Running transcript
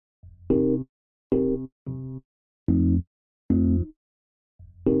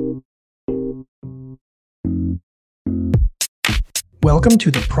Welcome to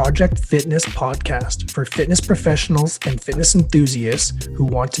the Project Fitness podcast for fitness professionals and fitness enthusiasts who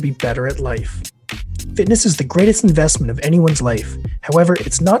want to be better at life. Fitness is the greatest investment of anyone's life. However,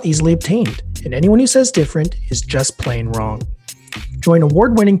 it's not easily obtained, and anyone who says different is just plain wrong. Join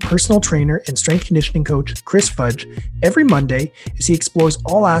award-winning personal trainer and strength conditioning coach Chris Fudge every Monday as he explores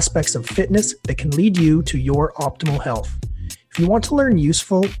all aspects of fitness that can lead you to your optimal health. If you want to learn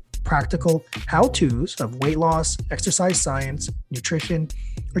useful, practical how-tos of weight loss, exercise science, nutrition,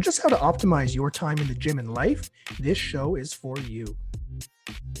 or just how to optimize your time in the gym and life, this show is for you.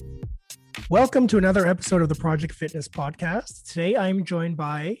 Welcome to another episode of the Project Fitness podcast. Today, I'm joined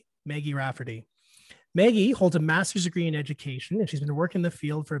by Maggie Rafferty. Maggie holds a master's degree in education, and she's been working in the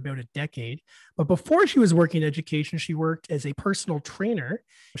field for about a decade. But before she was working in education, she worked as a personal trainer.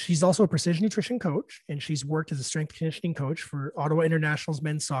 She's also a precision nutrition coach, and she's worked as a strength conditioning coach for Ottawa International's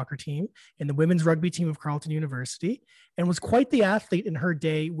men's soccer team and the women's rugby team of Carleton University, and was quite the athlete in her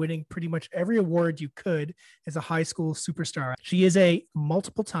day, winning pretty much every award you could as a high school superstar. She is a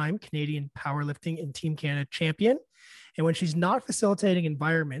multiple-time Canadian powerlifting and Team Canada champion. And when she's not facilitating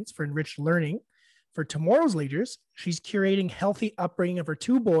environments for enriched learning, for tomorrow's leaders, she's curating healthy upbringing of her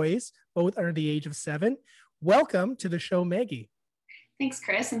two boys, both under the age of 7. Welcome to the show, Maggie. Thanks,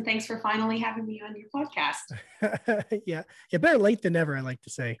 Chris, and thanks for finally having me on your podcast. Yeah, better late than never, I like to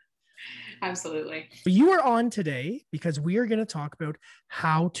say. Absolutely. You are on today because we are going to talk about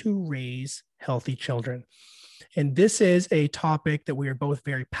how to raise healthy children. And this is a topic that we are both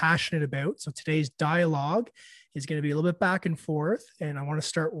very passionate about. So today's dialogue is going to be a little bit back and forth, and I want to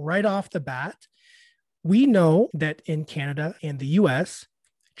start right off the bat. We know that in Canada and the US,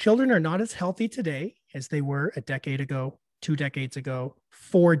 children are not as healthy today as they were a decade ago, 2 decades ago,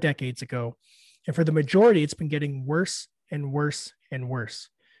 4 decades ago. And for the majority, it's been getting worse and worse and worse.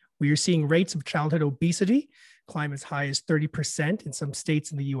 We are seeing rates of childhood obesity climb as high as 30% in some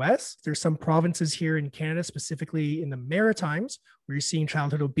states in the US. There's some provinces here in Canada, specifically in the Maritimes, where you're seeing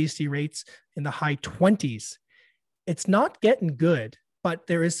childhood obesity rates in the high 20s. It's not getting good, but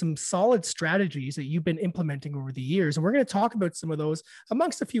there is some solid strategies that you've been implementing over the years. And we're going to talk about some of those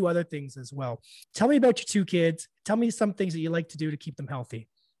amongst a few other things as well. Tell me about your 2 kids. Tell me some things that you like to do to keep them healthy.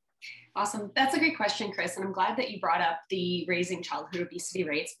 Awesome. That's a great question, Chris. And I'm glad that you brought up the raising childhood obesity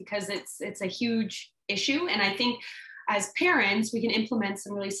rates because it's a huge issue. And I think as parents, we can implement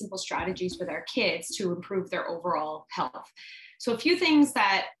some really simple strategies with our kids to improve their overall health. So a few things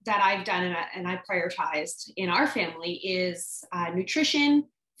that I've done and I prioritized in our family is nutrition,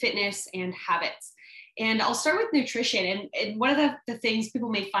 fitness, and habits. And I'll start with nutrition. And one of the things people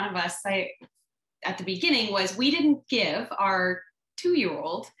made fun of us at the beginning was we didn't give our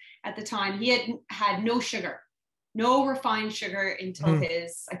 2-year-old at the time, he had no sugar, no refined sugar until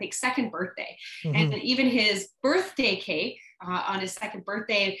his, I think, 2nd birthday. And even his birthday cake on his 2nd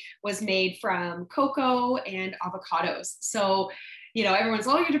birthday was made from cocoa and avocados. So, everyone's,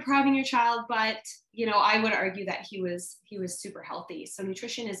 oh, you're depriving your child, but, I would argue that he was super healthy. So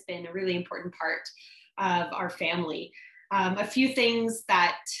nutrition has been a really important part of our family. A few things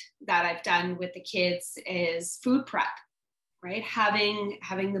that I've done with the kids is food prep, right? Having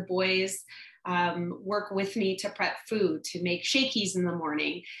the boys work with me to prep food, to make shakies in the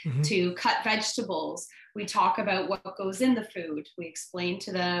morning, to cut vegetables. We talk about what goes in the food. We explain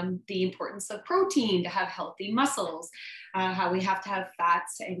to them the importance of protein to have healthy muscles, how we have to have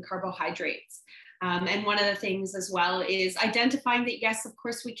fats and carbohydrates. And one of the things as well is identifying that, yes, of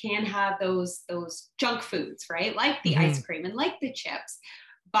course, we can have those junk foods, right? Like the ice cream and like the chips,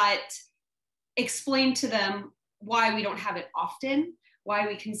 but explain to them why we don't have it often, why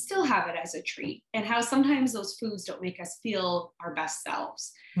we can still have it as a treat, and how sometimes those foods don't make us feel our best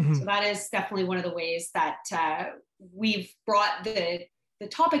selves. So that is definitely one of the ways that we've brought the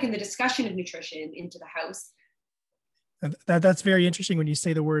topic and the discussion of nutrition into the house. That's very interesting when you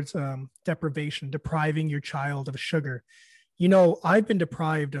say the words deprivation, depriving your child of sugar. I've been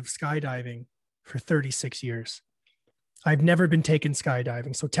deprived of skydiving for 36 years. I've never been taken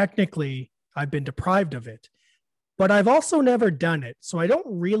skydiving. So technically, I've been deprived of it. But I've also never done it. So I don't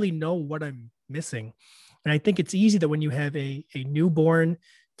really know what I'm missing. And I think it's easy that when you have a newborn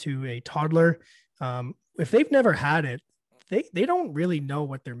to a toddler, if they've never had it, they don't really know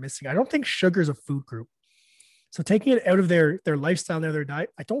what they're missing. I don't think sugar is a food group. So taking it out of their lifestyle and their diet,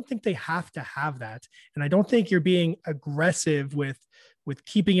 I don't think they have to have that. And I don't think you're being aggressive with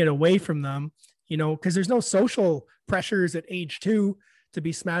keeping it away from them, because there's no social pressures at age 2 to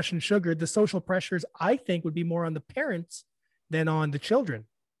be smashing sugar. The social pressures, I think, would be more on the parents than on the children.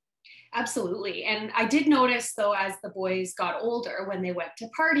 Absolutely. And I did notice though, as the boys got older, when they went to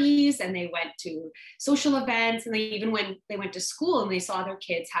parties and they went to social events, and they even when they went to school and they saw their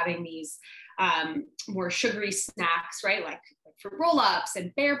kids having these more sugary snacks, right? Like fruit roll-ups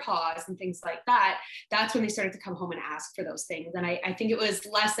and bear paws and things like that. That's when they started to come home and ask for those things. And I think it was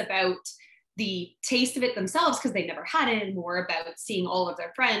less about the taste of it themselves because they never had it, and more about seeing all of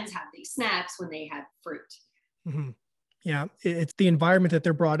their friends have these snacks when they had fruit. Mm-hmm. Yeah, it's the environment that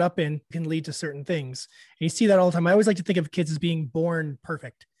they're brought up in can lead to certain things. And you see that all the time. I always like to think of kids as being born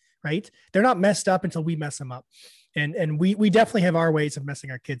perfect, right? They're not messed up until we mess them up. And we definitely have our ways of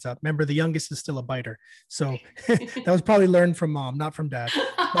messing our kids up. Remember, the youngest is still a biter. So that was probably learned from mom, not from dad.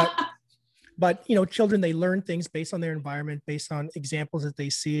 But you know, children, they learn things based on their environment, based on examples that they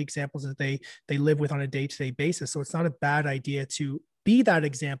see, examples that they live with on a day-to-day basis. So it's not a bad idea to be that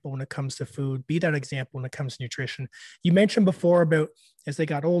example when it comes to food, be that example when it comes to nutrition. You mentioned before about, as they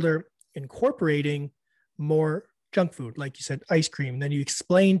got older, incorporating more junk food, like you said, ice cream. Then you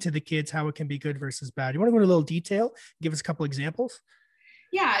explain to the kids how it can be good versus bad. You want to go into a little detail, give us a couple examples?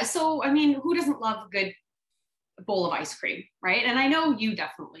 Yeah. So, I mean, who doesn't love a good bowl of ice cream, right? And I know you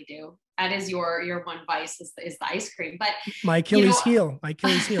definitely do. That is your one vice is the ice cream. But my Achilles heel.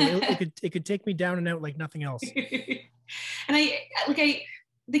 It could take me down and out like nothing else. And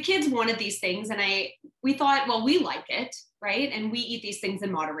the kids wanted these things, and we thought, well, we like it, right? And we eat these things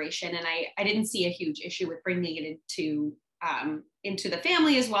in moderation. And I didn't see a huge issue with bringing it into the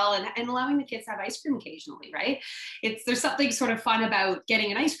family as well, and allowing the kids to have ice cream occasionally, right? There's something sort of fun about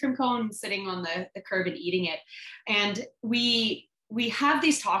getting an ice cream cone, sitting on the curb and eating it. And we have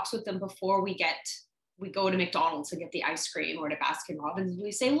these talks with them before we go to McDonald's and get the ice cream, or to Baskin Robbins.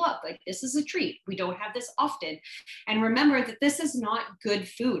 We say, look, like, this is a treat. We don't have this often. And remember that this is not good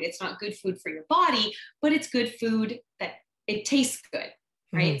food. It's not good food for your body, but it's good food that it tastes good,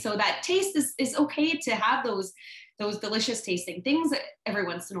 right? Mm-hmm. So that taste is okay to have those delicious tasting things every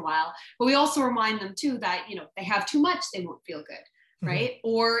once in a while. But we also remind them too that, you know, if they have too much, they won't feel good, right? Mm-hmm.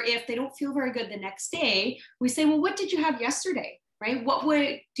 Or if they don't feel very good the next day, we say, well, what did you have yesterday? Right? What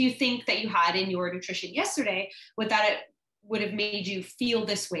do you think that you had in your nutrition yesterday it would have made you feel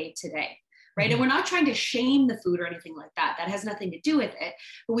this way today? Right? Mm-hmm. And we're not trying to shame the food or anything like that. That has nothing to do with it.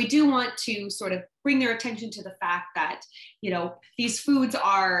 But we do want to sort of bring their attention to the fact that, you know, these foods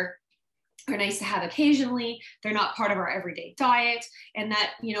are nice to have occasionally. They're not part of our everyday diet. And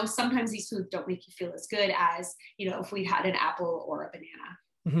that, you know, sometimes these foods don't make you feel as good as, you know, if we had an apple or a banana.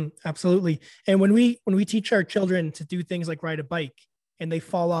 Mm-hmm, absolutely. And when we teach our children to do things like ride a bike and they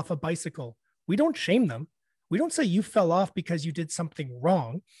fall off a bicycle, we don't shame them. We don't say you fell off because you did something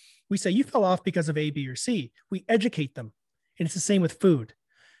wrong. We say you fell off because of A, B, or C. We educate them. And it's the same with food.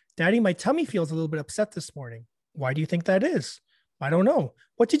 Daddy, my tummy feels a little bit upset this morning. Why do you think that is? I don't know.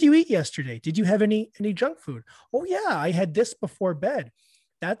 What did you eat yesterday? Did you have any junk food? Oh yeah, I had this before bed.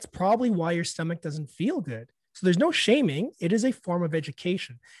 That's probably why your stomach doesn't feel good. So there's no shaming. It is a form of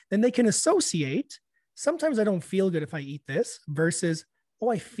education. Then they can associate, sometimes I don't feel good if I eat this, versus, oh,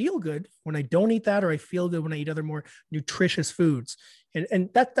 I feel good when I don't eat that, or I feel good when I eat other more nutritious foods. And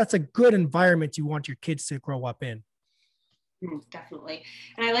that's a good environment you want your kids to grow up in. Definitely.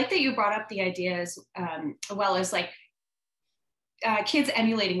 And I like that you brought up the idea as well as like kids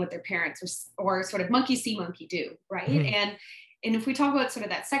emulating what their parents or sort of monkey see, monkey do, right? Mm-hmm. And if we talk about sort of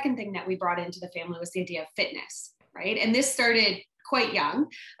that second thing that we brought into the family was the idea of fitness, right? And this started quite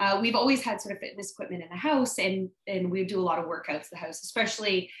young. We've always had sort of fitness equipment in the house, and we do a lot of workouts in the house,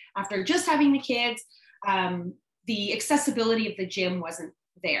 especially after just having the kids. The accessibility of the gym wasn't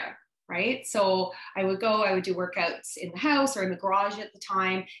there, right? So I would do workouts in the house or in the garage at the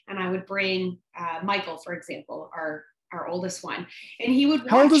time, and I would bring Michael, for example, our oldest one, and he would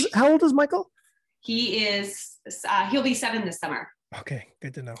watch. How old is Michael? He'll be 7 this summer. Okay,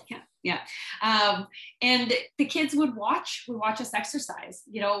 good to know. Yeah. And the kids would watch us exercise.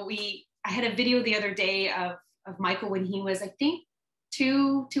 You know, I had a video the other day of Michael when he was, I think,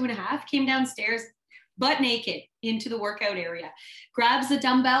 2.5, came downstairs butt naked into the workout area, grabs the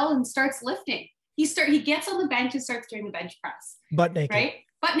dumbbell and starts lifting. He gets on the bench and starts doing the bench press. Butt naked. Right?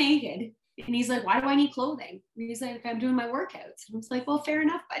 Butt naked. And he's like, why do I need clothing? And he's like, I'm doing my workouts. And I was like, well, fair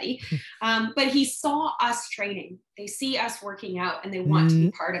enough, buddy. But he saw us training. They see us working out and they want to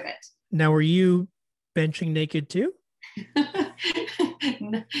be part of it. Now, are you benching naked too?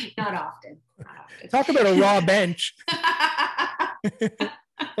 Not often. Talk about a raw bench.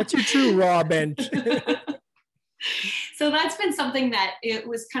 What's your true raw bench? So that's been something that it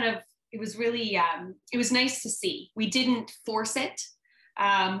was really, it was nice to see. We didn't force it.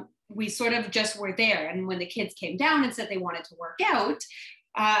 We sort of just were there. And when the kids came down and said they wanted to work out,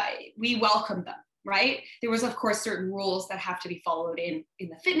 we welcome them, right? There was, of course, certain rules that have to be followed in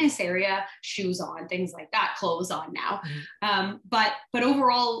the fitness area, shoes on, things like that, clothes on now. But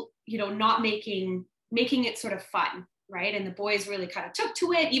overall, not making it sort of fun, right? And the boys really kind of took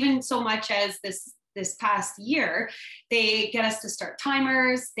to it, even so much as this past year, they get us to start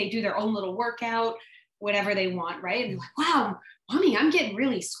timers, they do their own little workout, whatever they want, right? And they're like, wow, mommy, I'm getting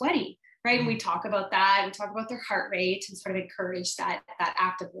really sweaty, right? And we talk about that, we talk about their heart rate and sort of encourage that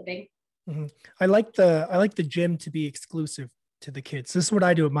active living. Mm-hmm. I like the gym to be exclusive to the kids. This is what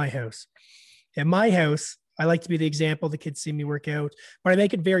I do at my house. At my house, I like to be the example. The kids see me work out, but I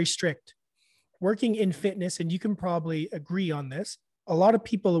make it very strict. Working in fitness, and you can probably agree on this, a lot of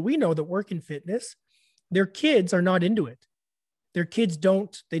people that we know that work in fitness, their kids are not into it. Their kids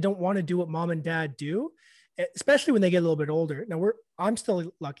don't want to do what mom and dad do, especially when they get a little bit older. Now I'm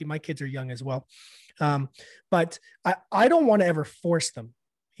still lucky. My kids are young as well. But I don't want to ever force them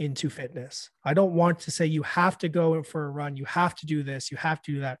into fitness. I don't want to say, you have to go for a run. You have to do this. You have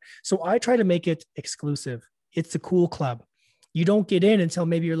to do that. So I try to make it exclusive. It's the cool club. You don't get in until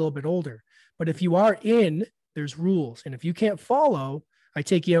maybe you're a little bit older. But if you are in, there's rules. And if you can't follow, I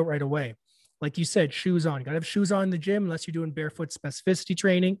take you out right away. Like you said, shoes on. You got to have shoes on in the gym unless you're doing barefoot specificity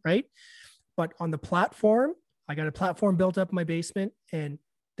training, right? But on the platform, I got a platform built up in my basement, and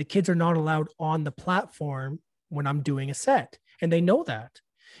the kids are not allowed on the platform when I'm doing a set. And they know that.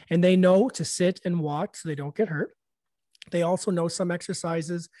 And they know to sit and watch so they don't get hurt. They also know some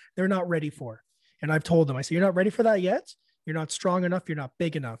exercises they're not ready for. And I've told them, I say, you're not ready for that yet. You're not strong enough. You're not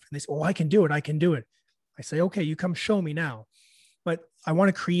big enough. And they say, oh, I can do it. I can do it. I say, okay, you come show me now. But I want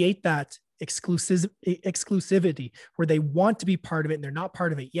to create that exclusivity where they want to be part of it and they're not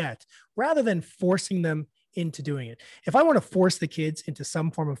part of it yet, rather than forcing them into doing it. If I want to force the kids into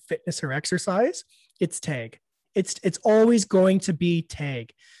some form of fitness or exercise, it's tag. It's always going to be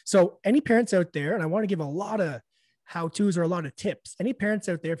tag. So any parents out there, and I want to give a lot of how-tos or a lot of tips, any parents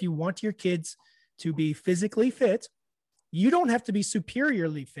out there, if you want your kids to be physically fit, you don't have to be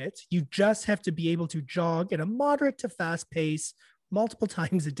superiorly fit. You just have to be able to jog at a moderate to fast pace multiple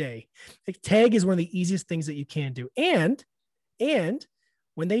times a day. Like, tag is one of the easiest things that you can do. And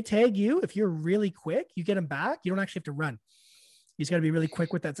when they tag you, if you're really quick, you get them back. You don't actually have to run. You just got to be really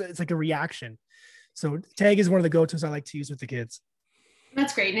quick with that. So it's like a reaction. So tag is one of the go-tos I like to use with the kids.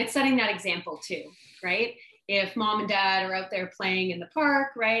 That's great. And it's setting that example too, right? If mom and dad are out there playing in the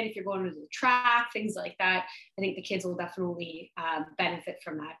park, right? If you're going to the track, things like that, I think the kids will definitely benefit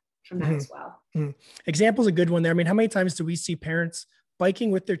from that as well. Mm-hmm. Example's a good one there. I mean, how many times do we see parents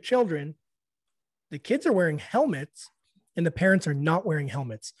biking with their children? The kids are wearing helmets and the parents are not wearing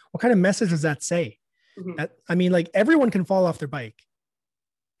helmets. What kind of message does that say? Mm-hmm. I mean, like, everyone can fall off their bike.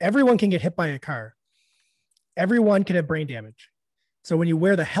 Everyone can get hit by a car. Everyone can have brain damage. So when you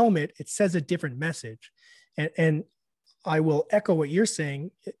wear the helmet, it says a different message. And I will echo what you're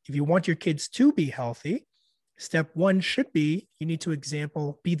saying. If you want your kids to be healthy, step one should be, you need to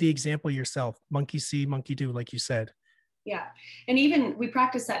be the example yourself. Monkey see, monkey do, like you said. Yeah. And even we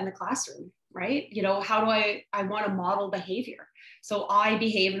practice that in the classroom, right? How do I want to model behavior? So I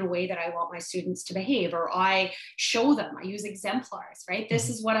behave in a way that I want my students to behave, or I show them, I use exemplars, right? This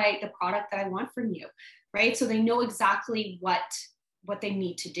is the product that I want from you, right? So they know exactly what they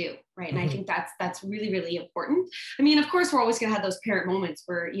need to do, right? And I think that's really, really important. I mean, of course, we're always going to have those parent moments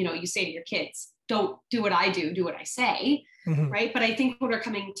where, you say to your kids, don't do what I do what I say, right? But I think when we're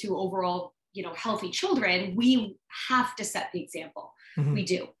coming to overall, healthy children, we have to set the example. We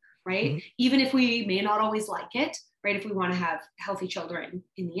do, right? Even if we may not always like it, right? If we want to have healthy children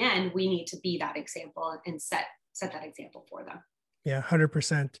in the end, we need to be that example and set that example for them. Yeah,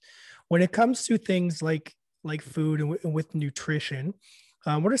 100%. When it comes to things like food and with nutrition,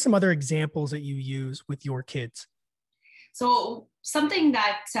 what are some other examples that you use with your kids? So something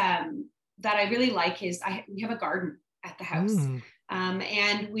that I really like is we have a garden at the house.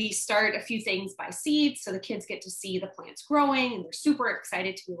 And we start a few things by seeds. So the kids get to see the plants growing and they're super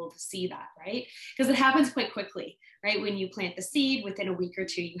excited to be able to see that, right? Because it happens quite quickly, right? When you plant the seed, within a week or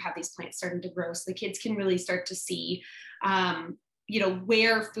two, you have these plants starting to grow. So the kids can really start to see,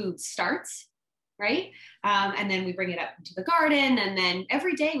 where food starts, right? And then we bring it up into the garden, and then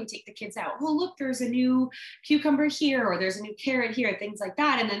every day we take the kids out. Oh, look, there's a new cucumber here, or there's a new carrot here, things like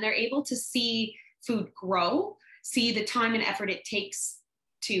that. And then they're able to see food grow, see the time and effort it takes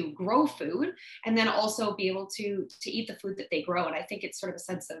to grow food, and then also be able to eat the food that they grow. And I think it's sort of a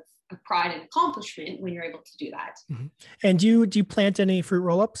sense of pride and accomplishment when you're able to do that. And do you plant any fruit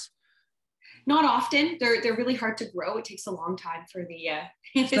roll-ups? Not often. They're really hard to grow. It takes a long time for the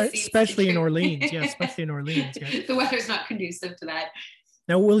especially in Orleans. Yeah, especially in Orleans. Yeah. The weather's not conducive to that.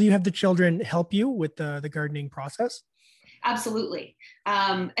 Now, will you have the children help you with the gardening process? Absolutely.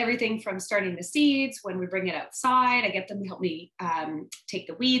 Everything from starting the seeds, when we bring it outside, I get them to help me take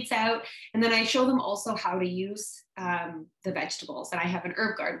the weeds out. And then I show them also how to use the vegetables. And I have an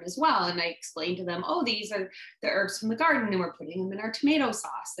herb garden as well. And I explain to them, oh, these are the herbs from the garden, and we're putting them in our tomato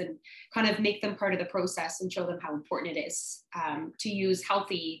sauce, and kind of make them part of the process and show them how important it is to use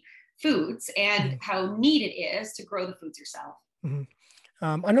healthy foods and how neat it is to grow the foods yourself. Mm-hmm.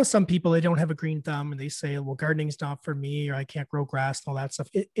 I know some people, they don't have a green thumb and they say, well, gardening's not for me, or I can't grow grass and all that stuff.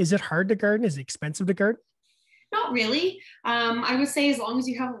 Is it hard to garden? Is it expensive to garden? Not really. I would say as long as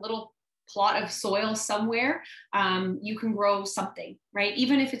you have a little plot of soil somewhere, you can grow something, right?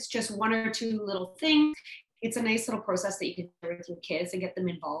 Even if it's just one or two little things, it's a nice little process that you can do with your kids and get them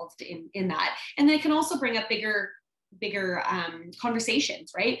involved in that. And they can also bring up bigger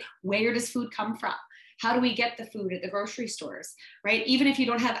conversations, right? Where does food come from? How do we get the food at the grocery stores, right? Even if you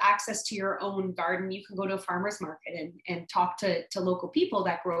don't have access to your own garden, you can go to a farmer's market and talk to local people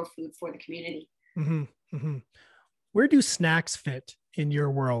that grow food for the community. Mm-hmm, mm-hmm. Where do snacks fit in your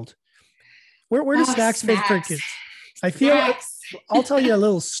world? Where do snacks fit for kids? I feel like, I'll tell you a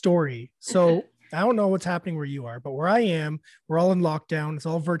little story. So I don't know what's happening where you are, but where I am, we're all in lockdown. It's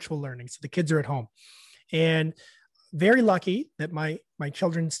all virtual learning. So the kids are at home, and very lucky that my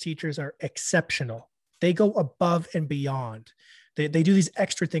children's teachers are exceptional. They go above and beyond. They do these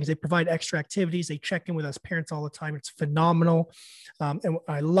extra things. They provide extra activities. They check in with us parents all the time. It's phenomenal. And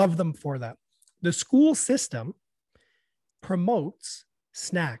I love them for that. The school system promotes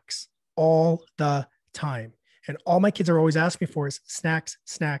snacks all the time. And all my kids are always asking me for is snacks,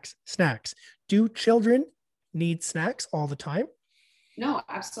 snacks, snacks. Do children need snacks all the time? No,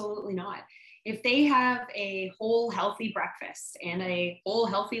 absolutely not. If they have a whole healthy breakfast and a whole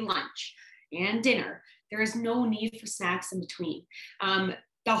healthy lunch and dinner, there is no need for snacks in between.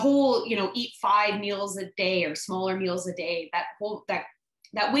 The whole, eat 5 meals a day or smaller meals a day,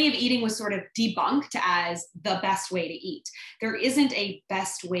 that way of eating was sort of debunked as the best way to eat. There isn't a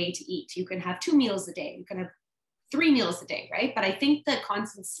best way to eat. You can have 2 meals a day. You can have 3 meals a day, right? But I think the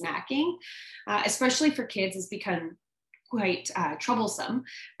constant snacking, especially for kids, has become quite troublesome,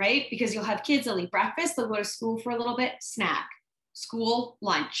 right? Because you'll have kids, they'll eat breakfast, they'll go to school for a little bit, snack, school,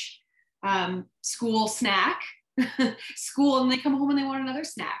 lunch, school, snack, school, and they come home and they want another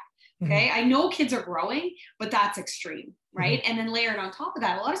snack. Okay. Mm-hmm. I know kids are growing, but that's extreme, right? Mm-hmm. And then layered on top of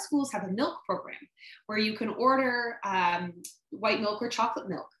that, a lot of schools have a milk program where you can order white milk or chocolate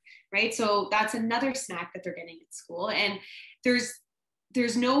milk, right? So that's another snack that they're getting at school. And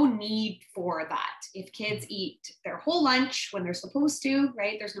there's no need for that. If kids eat their whole lunch when they're supposed to,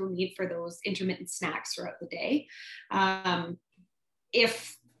 right? There's no need for those intermittent snacks throughout the day.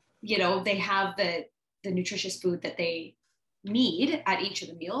 If, they have the nutritious food that they need at each of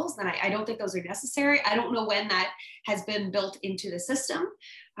the meals, then I don't think those are necessary. I don't know when that has been built into the system.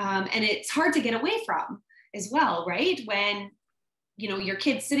 And it's hard to get away from as well, right? When, your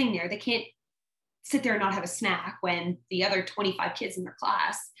kid's sitting there, they can't sit there and not have a snack when the other 25 kids in their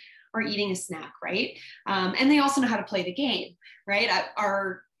class are eating a snack, right? And they also know how to play the game, right?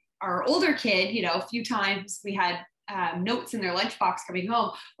 Our older kid, a few times we had notes in their lunchbox coming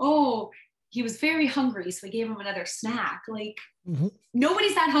home. Oh, he was very hungry, so we gave him another snack. Like,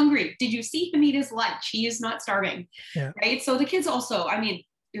 Nobody's that hungry. Did you see him eat his lunch? He is not starving, right? So the kids also,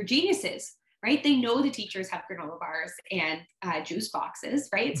 they're geniuses, right? They know the teachers have granola bars and juice boxes,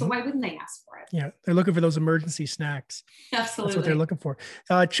 right? So why wouldn't they ask for it? Yeah, they're looking for those emergency snacks. Absolutely. That's what they're looking for.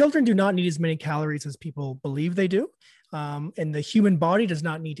 Children do not need as many calories as people believe they do. And the human body does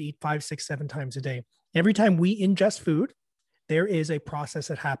not need to eat 5, 6, 7 times a day. Every time we ingest food, there is a process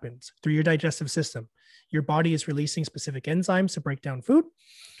that happens through your digestive system. Your body is releasing specific enzymes to break down food.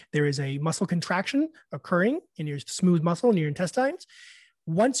 There is a muscle contraction occurring in your smooth muscle in your intestines.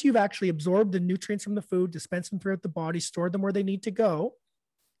 Once you've actually absorbed the nutrients from the food, dispensed them throughout the body, stored them where they need to go,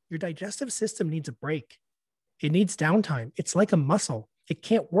 your digestive system needs a break. It needs downtime. It's like a muscle. It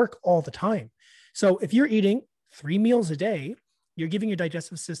can't work all the time. So if you're eating 3 meals a day, you're giving your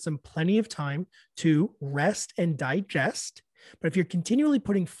digestive system plenty of time to rest and digest. But if you're continually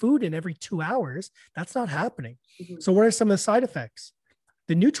putting food in every 2 hours, that's not happening. So what are some of the side effects?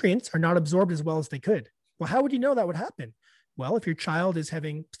 The nutrients are not absorbed as well as they could. Well, how would you know that would happen? Well, if your child is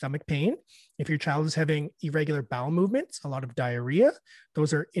having stomach pain, if your child is having irregular bowel movements, a lot of diarrhea,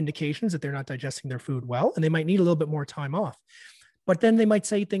 those are indications that they're not digesting their food well, and they might need a little bit more time off. But then they might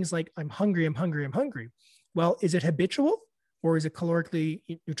say things like, I'm hungry, I'm hungry, I'm hungry. Well, is it habitual or is it calorically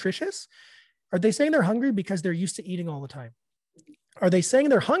nutritious? Are they saying they're hungry because they're used to eating all the time? Are they saying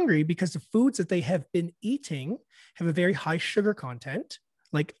they're hungry because the foods that they have been eating have a very high sugar content,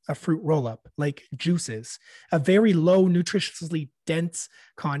 like a fruit roll-up, like juices, a very low nutritiously dense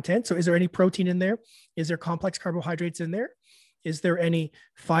content. So is there any protein in there? Is there complex carbohydrates in there? Is there any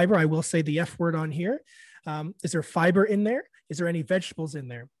fiber? I will say the F word on here. Is there fiber in there? Is there any vegetables in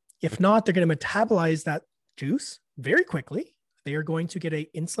there? If not, they're going to metabolize that juice very quickly. They are going to get an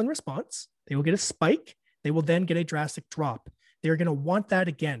insulin response. They will get a spike. They will then get a drastic drop. They're going to want that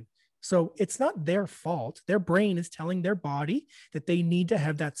again. So it's not their fault. Their brain is telling their body that they need to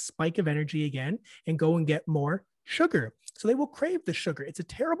have that spike of energy again and go and get more sugar. So they will crave the sugar. It's a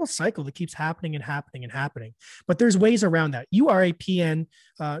terrible cycle that keeps happening and happening and happening. But there's ways around that. You are a PN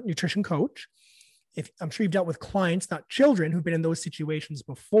nutrition coach. If I'm sure you've dealt with clients, not children, who've been in those situations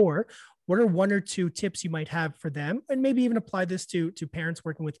before. What are one or two tips you might have for them? And maybe even apply this to parents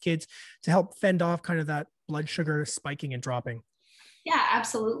working with kids to help fend off kind of that blood sugar spiking and dropping. Yeah,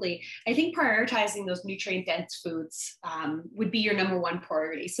 absolutely. I think prioritizing those nutrient dense foods would be your number one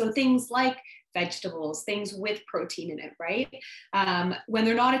priority. So things like vegetables, things with protein in it, right? When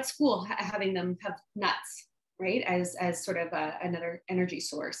they're not at school, having them have nuts, right? As sort of another energy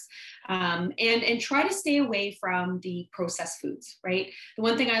source. And try to stay away from the processed foods, right? The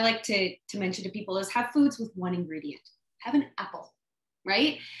one thing I like to mention to people is have foods with one ingredient. Have an apple,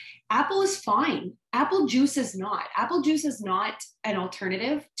 right? Apple is fine. Apple juice is not. Apple juice is not an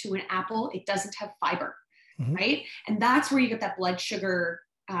alternative to an apple. It doesn't have fiber, right? And that's where you get that blood sugar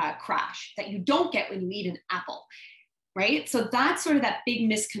crash that you don't get when you eat an apple, right? So that's sort of that big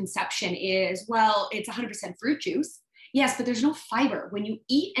misconception is, well, it's 100% fruit juice. Yes, but there's no fiber. When you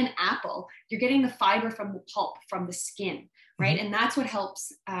eat an apple, you're getting the fiber from the pulp, from the skin, right? And that's what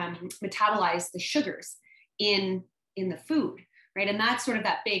helps metabolize the sugars in the food. Right. And that's sort of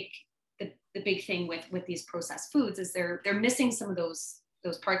that the big thing with these processed foods is they're missing some of those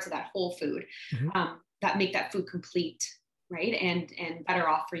parts of that whole food that make that food complete, right? And better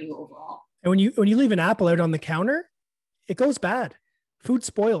off for you overall. And when you leave an apple out on the counter, it goes bad. Food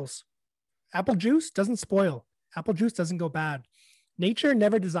spoils. Apple juice doesn't spoil. Apple juice doesn't go bad. Nature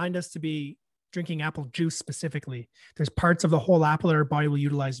never designed us to be drinking apple juice specifically. There's parts of the whole apple that our body will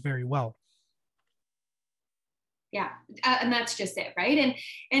utilize very well. Yeah. And that's just it. Right.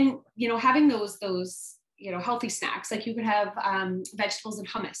 And, having those, healthy snacks, like you could have vegetables and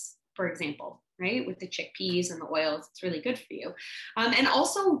hummus, for example, right. With the chickpeas and the oils, it's really good for you. And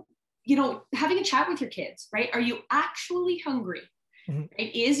also, having a chat with your kids, right. Are you actually hungry? Right?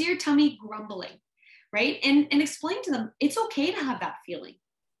 Is your tummy grumbling? Right. And explain to them, it's okay to have that feeling,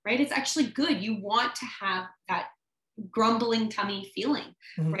 right. It's actually good. You want to have that grumbling tummy feeling,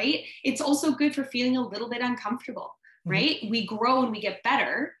 right? It's also good for feeling a little bit uncomfortable, right? We grow and we get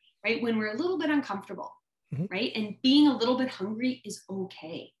better, right? When we're a little bit uncomfortable, right? And being a little bit hungry is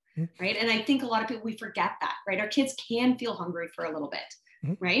okay, right? And I think a lot of people, we forget that, right? Our kids can feel hungry for a little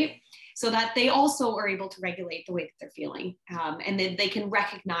bit, right? So that they also are able to regulate the way that they're feeling. And then they can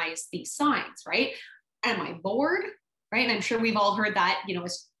recognize these signs, right? Am I bored? Right? And I'm sure we've all heard that,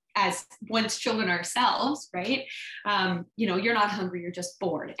 as once children ourselves, right? You're not hungry, you're just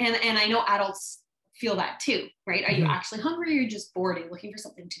bored. And I know adults feel that too, right? Are you actually hungry or you're just bored and looking for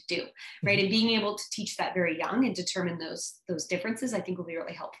something to do, right? And being able to teach that very young and determine those differences, I think will be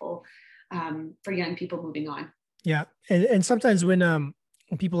really helpful for young people moving on. Yeah. And sometimes when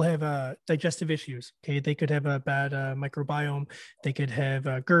people have digestive issues, okay, they could have a bad microbiome, they could have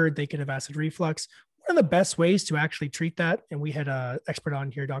GERD, they could have acid reflux. One of the best ways to actually treat that, and we had an expert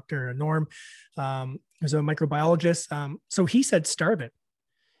on here, Dr. Norm, who's a microbiologist. So he said, starve it.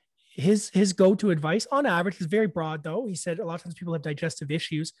 His go-to advice on average is very broad though. He said a lot of times people have digestive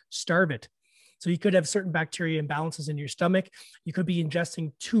issues, starve it. So you could have certain bacteria imbalances in your stomach. You could be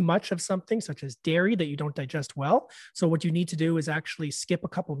ingesting too much of something such as dairy that you don't digest well. So what you need to do is actually skip a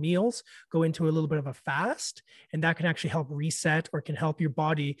couple meals, go into a little bit of a fast, and that can actually help reset or can help your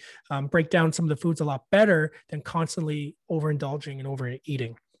body break down some of the foods a lot better than constantly overindulging and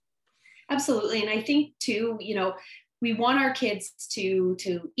overeating. Absolutely. And I think too, we want our kids to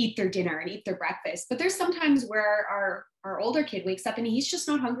eat their dinner and eat their breakfast, but there's sometimes where our older kid wakes up and he's just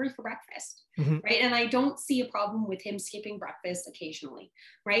not hungry for breakfast, right? And I don't see a problem with him skipping breakfast occasionally,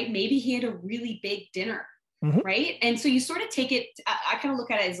 right? Maybe he had a really big dinner, right? And so you sort of take it, I kind of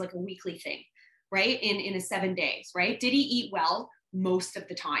look at it as like a weekly thing, right? In a 7 days, right? Did he eat well most of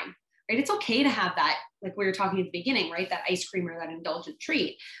the time? Right? It's okay to have that, like we were talking at the beginning, right? That ice cream or that indulgent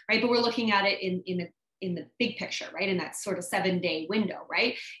treat, right? But we're looking at it in the big picture, right? In that sort of 7-day window,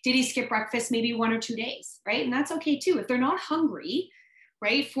 right? Did he skip breakfast maybe 1 or 2 days, right? And that's okay too. If they're not hungry,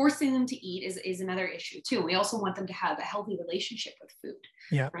 right? Forcing them to eat is another issue too. We also want them to have a healthy relationship with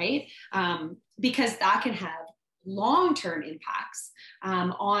food, right? Because that can have long-term impacts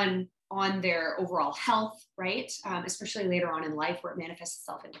on their overall health, right? Especially later on in life where it manifests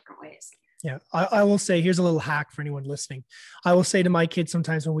itself in different ways. Yeah, I will say, here's a little hack for anyone listening. I will say to my kids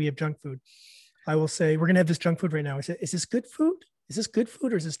sometimes when we have junk food, I will say, we're going to have this junk food right now. I say, is this good food? Is this good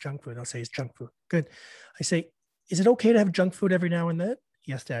food or is this junk food? I'll say, it's junk food. Good. I say, is it okay to have junk food every now and then?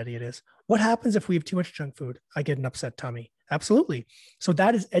 Yes, Daddy, it is. What happens if we have too much junk food? I get an upset tummy. Absolutely. So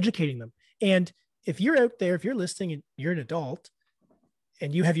that is educating them. And if you're out there, if you're listening and you're an adult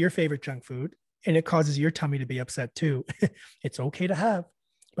and you have your favorite junk food and it causes your tummy to be upset too, it's okay to have,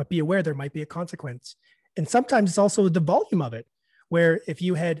 but be aware there might be a consequence. And sometimes it's also the volume of it, where if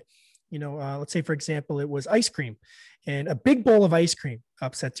you had, let's say, for example, it was ice cream, and a big bowl of ice cream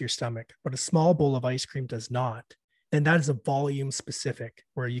upsets your stomach, but a small bowl of ice cream does not. And that is a volume specific,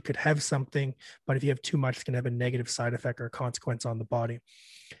 where you could have something, but if you have too much, it's going to have a negative side effect or a consequence on the body.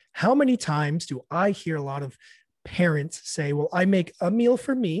 How many times do I hear a lot of parents say, well, I make a meal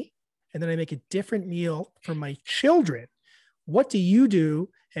for me, and then I make a different meal for my children? What do you do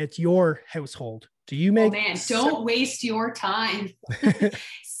at your household? Do you make— Oh man, don't waste your time.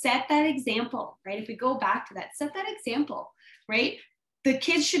 Set that example, right? If we go back to that, set that example, right? The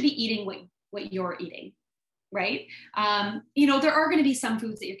kids should be eating what you're eating, right? There are going to be some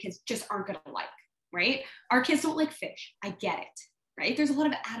foods that your kids just aren't going to like, right? Our kids don't like fish. I get it, right? There's a lot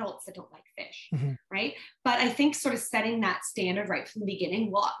of adults that don't like fish, right? But I think sort of setting that standard right from the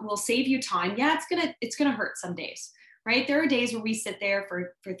beginning will save you time. Yeah, it's gonna hurt some days, right? There are days where we sit there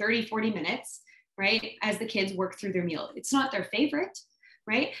for 30, 40 minutes, right? As the kids work through their meal. It's not their favorite,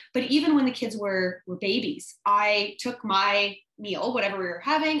 right? But even when the kids were babies, I took my meal, whatever we were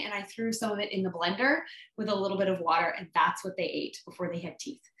having, and I threw some of it in the blender with a little bit of water, and that's what they ate before they had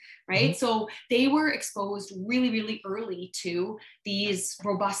teeth, right? So they were exposed really, really early to these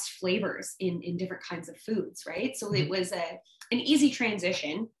robust flavors in different kinds of foods, right? So it was an easy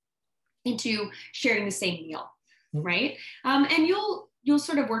transition into sharing the same meal, right? And you'll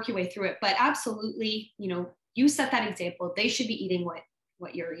sort of work your way through it, but absolutely, you set that example. They should be eating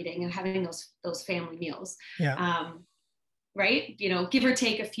what you're eating and having those family meals. Right? Give or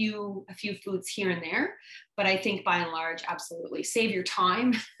take a few foods here and there, but I think by and large, absolutely save your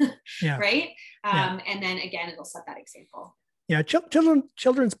time, right? And then again, it'll set that example. Yeah,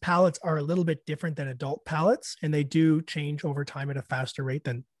 children's palates are a little bit different than adult palates, and they do change over time at a faster rate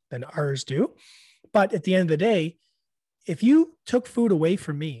than ours do. But at the end of the day, if you took food away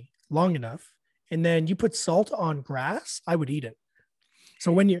from me long enough, and then you put salt on grass, I would eat it.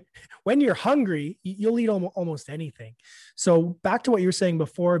 So when you're hungry, you'll eat almost anything. So back to what you were saying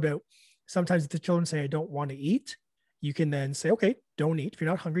before about sometimes if the children say, I don't want to eat, you can then say, okay, don't eat. If you're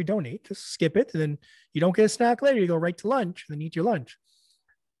not hungry, don't eat. Just skip it. And then you don't get a snack later. You go right to lunch and then eat your lunch.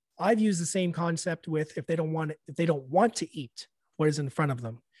 I've used the same concept with if they don't want to eat what is in front of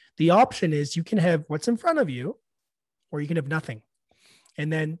them. The option is you can have what's in front of you, or you can have nothing.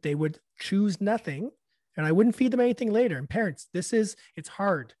 And then they would choose nothing. And I wouldn't feed them anything later. And parents, it's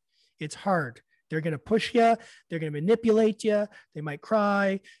hard. It's hard. They're going to push you. They're going to manipulate you. They might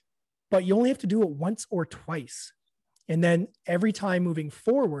cry, but you only have to do it once or twice. And then every time moving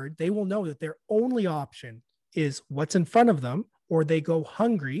forward, they will know that their only option is what's in front of them, or they go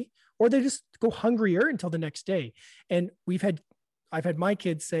hungry, or they just go hungrier until the next day. And I've had my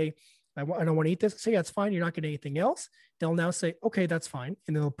kids say, I don't want to eat this. Say, that's fine. You're not getting anything else. They'll now say, okay, that's fine.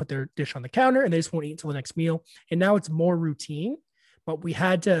 And then they'll put their dish on the counter and they just won't eat until the next meal. And now it's more routine, but we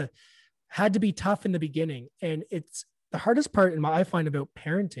had to be tough in the beginning. And it's the hardest part I find about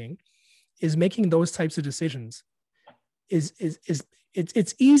parenting is making those types of decisions.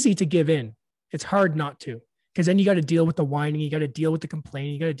 It's easy to give in. It's hard not to, because then you got to deal with the whining. You got to deal with the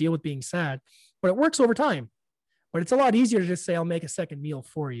complaining. You got to deal with being sad, but it works over time. But it's a lot easier to just say, I'll make a second meal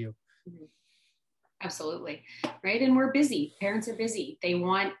for you. Absolutely. Right. And we're busy. Parents are busy. They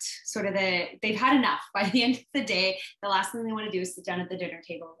want they've had enough. By the end of the day, the last thing they want to do is sit down at the dinner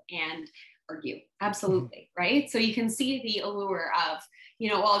table and argue. Absolutely. Right. So you can see the allure of,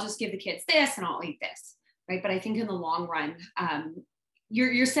 I'll just give the kids this and I'll eat this. Right. But I think in the long run,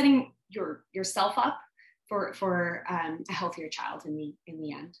 you're setting yourself up for a healthier child in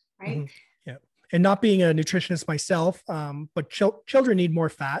the end. Right. Mm-hmm. Yeah. And not being a nutritionist myself, but children need more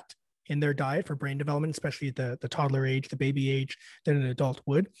fat in their diet for brain development, especially at the toddler age, the baby age, than an adult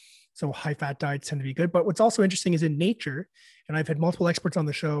would. So high fat diets tend to be good. But what's also interesting is in nature, and I've had multiple experts on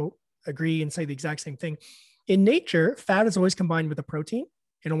the show agree and say the exact same thing. In nature, fat is always combined with a protein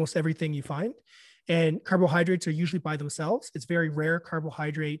in almost everything you find. And carbohydrates are usually by themselves. It's very rare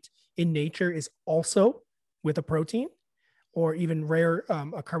carbohydrate in nature is also with a protein, or even rare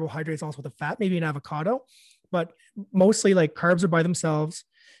a carbohydrate is also with a fat, maybe an avocado. but mostly like carbs are by themselves.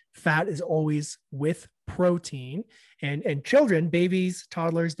 Fat is always with protein, and children, babies,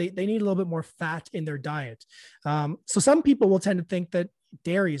 toddlers, they need a little bit more fat in their diet. So some people will tend to think that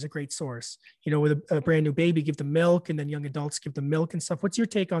dairy is a great source. With a brand new baby, give them milk, and then young adults give them milk and stuff. What's your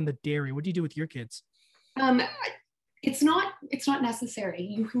take on the dairy? What do you do with your kids? Um, it's not necessary.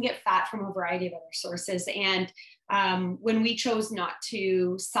 You can get fat from a variety of other sources. And when we chose not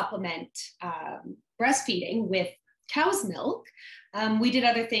to supplement breastfeeding with cow's milk, we did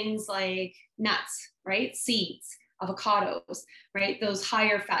other things like nuts, right? Seeds, avocados, right? Those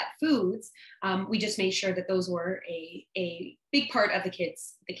higher fat foods. We just made sure that those were a big part of the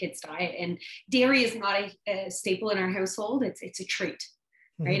kids' diet. And dairy is not a staple in our household. It's a treat,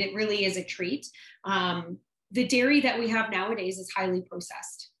 right? Mm-hmm. It really is a treat. The dairy that we have nowadays is highly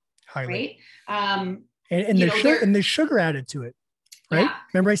processed, right? And there's sugar added to it, right? Yeah.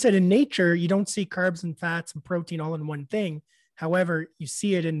 Remember I said in nature, you don't see carbs and fats and protein all in one thing. However, you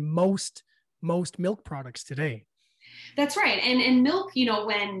see it in most milk products today. That's right. And milk,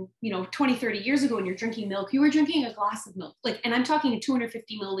 when, 20, 30 years ago, when you're drinking milk, you were drinking a glass of milk, and I'm talking a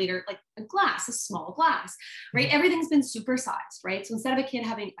 250 milliliter, like a glass, a small glass, right? Mm-hmm. Everything's been supersized, right? So instead of a kid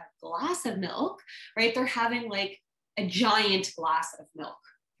having a glass of milk, right, they're having like a giant glass of milk,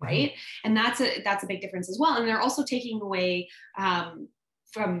 right? Mm-hmm. And that's a big difference as well. And they're also taking away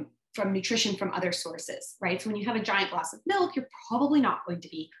from nutrition from other sources, right? So when you have a giant glass of milk, you're probably not going to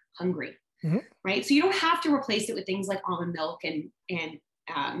be hungry. Mm-hmm. Right. So you don't have to replace it with things like almond milk and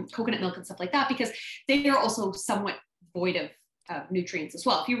coconut milk and stuff like that, because they are also somewhat void of nutrients as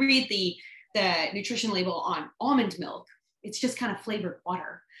well. If you read the nutrition label on almond milk, it's just kind of flavored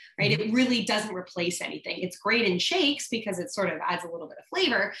water, right? Mm-hmm. It really doesn't replace anything. It's great in shakes because it sort of adds a little bit of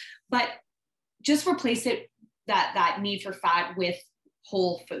flavor, but just replace it, that need for fat, with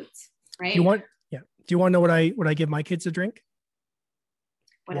whole foods, right? Do you want to know what I give my kids to drink?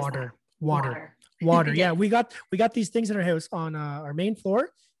 Water. Yeah. We got these things in our house on our main floor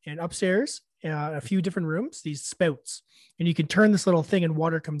and upstairs, a few different rooms, these spouts, and you can turn this little thing and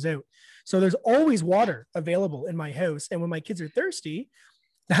water comes out. So there's always water available in my house. And when my kids are thirsty,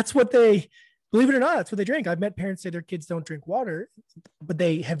 that's what believe it or not, that's what they drink. I've met parents say their kids don't drink water, but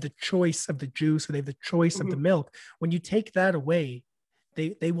they have the choice of the juice, or they have the choice mm-hmm. of the milk. When you take that away,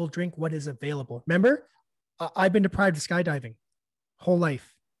 they will drink what is available. Remember, I've been deprived of skydiving whole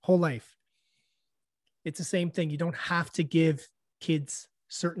life. It's the same thing. You don't have to give kids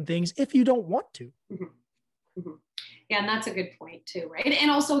certain things if you don't want to. Mm-hmm. Mm-hmm. Yeah, and that's a good point too, right?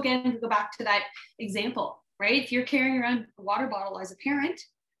 And also, again, go back to that example, right? If you're carrying around a water bottle as a parent,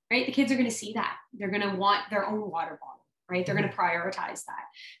 right, the kids are going to see that. They're going to want their own water bottle, right? They're mm-hmm. going to prioritize that.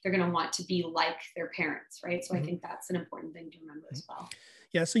 They're going to want to be like their parents, right? So mm-hmm. I think that's an important thing to remember as well.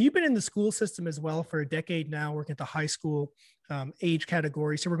 Yeah. So you've been in the school system as well for a decade now, working at the high school age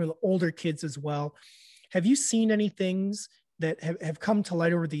category. So we're working with older kids as well. Have you seen any things that have come to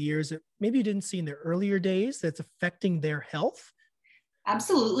light over the years that maybe you didn't see in their earlier days that's affecting their health?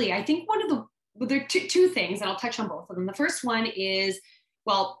 Absolutely. I think there are two things, and I'll touch on both of them. The first one is,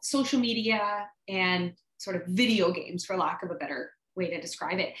 social media and sort of video games, for lack of a better way to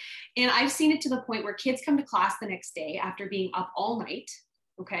describe it. And I've seen it to the point where kids come to class the next day after being up all night,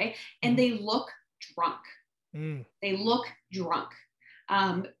 okay, and they look drunk. They look drunk.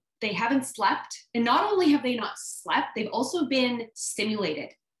 They haven't slept. And not only have they not slept, they've also been stimulated,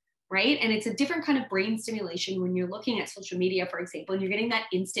 right? And it's a different kind of brain stimulation when you're looking at social media, for example, and you're getting that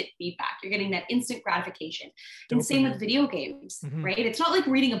instant feedback. You're getting that instant gratification. And same with video games, mm-hmm. right? It's not like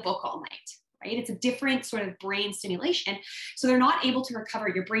reading a book all night, right? It's a different sort of brain stimulation. So they're not able to recover.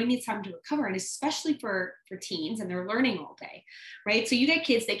 Your brain needs time to recover. And especially for teens, and they're learning all day, right? So you get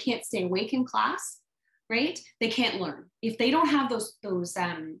kids, they can't stay awake in class, right? They can't learn. If they don't have those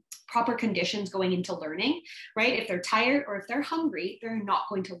proper conditions going into learning, right? If they're tired or if they're hungry, they're not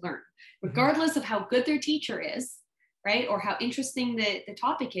going to learn, regardless of how good their teacher is, right? Or how interesting the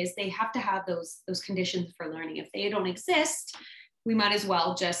topic is. They have to have those conditions for learning. If they don't exist, we might as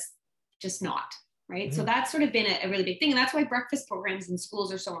well just not, right? Mm-hmm. So that's sort of been a really big thing. And that's why breakfast programs in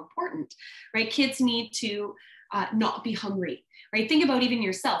schools are so important, right? Kids need to not be hungry, right? Think about even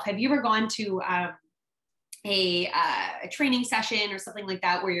yourself. Have you ever gone to a training session or something like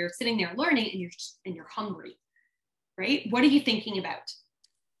that where you're sitting there learning and you're hungry, right? What are you thinking about?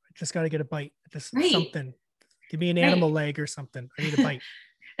 I just got to get a bite. Something. Give me an animal leg or something. I need a bite.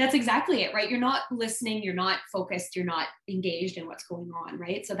 That's exactly it, right? You're not listening, you're not focused, you're not engaged in what's going on,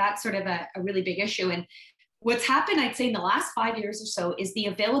 right? So that's sort of a really big issue. And what's happened, I'd say, in the last 5 years or so is the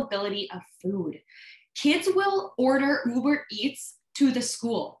availability of food. Kids will order Uber Eats to the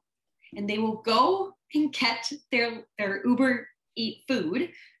school, and they will go and get their Uber Eat food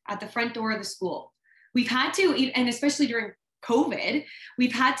at the front door of the school. We've had to, and especially during COVID,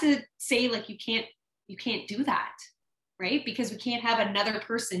 we've had to say, like, you can't do that, right? Because we can't have another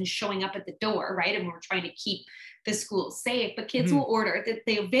person showing up at the door, right? And we're trying to keep the schools safe, but kids will order.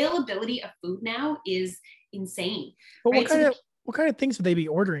 The availability of food now is insane. But right? what kind of things would they be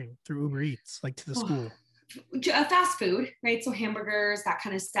ordering through Uber Eats, like to the school? Fast food, right? So hamburgers, that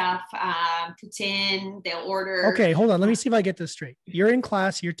kind of stuff. Poutine, they'll order. Okay, hold on. Let me see if I get this straight. You're in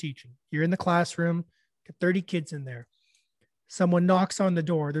class, you're teaching. You're in the classroom, got 30 kids in there. Someone knocks on the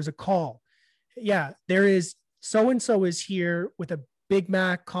door. There's a call. Yeah, there is so-and-so is here with a Big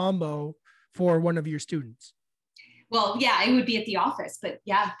Mac combo for one of your students. Well, yeah, it would be at the office, but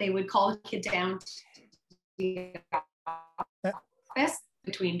yeah, they would call the kid down to the office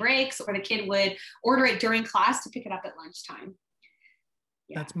between breaks, or the kid would order it during class to pick it up at lunchtime.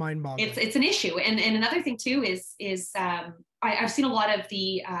 Yeah. That's mind-boggling. It's an issue. And another thing too is I've seen a lot of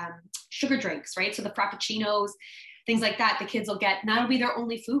the sugar drinks, right? So the Frappuccinos, things like that, the kids will get, and that'll be their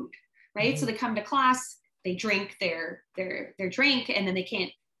only food, right? So they come to class, they drink their drink, and then they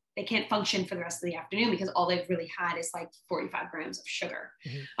can't function for the rest of the afternoon because all they've really had is like 45 grams of sugar,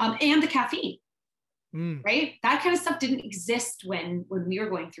 and the caffeine. Right? That kind of stuff didn't exist when we were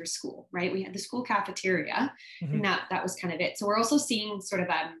going through school, right? We had the school cafeteria, and that was kind of it. So we're also seeing sort of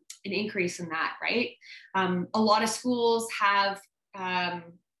an increase in that, right? A lot of schools have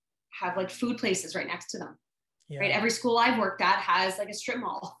like food places right next to them. Yeah. Right. Every school I've worked at has like a strip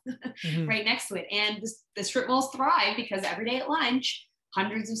mall right next to it. And the strip malls thrive because every day at lunch,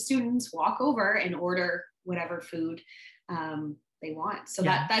 hundreds of students walk over and order whatever food they want. So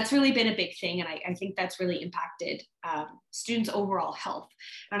that's really been a big thing. And I think that's really impacted students' overall health.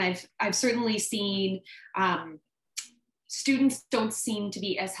 And I've certainly seen students don't seem to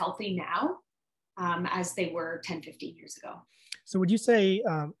be as healthy now as they were 10, 15 years ago. So would you say,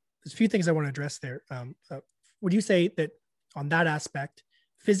 there's a few things I want to address there. Would you say that on that aspect,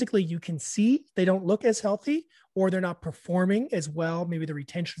 physically you can see they don't look as healthy, or they're not performing as well? Maybe the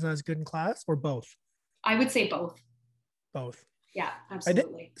retention's not as good in class, or both? I would say both. Both. Yeah,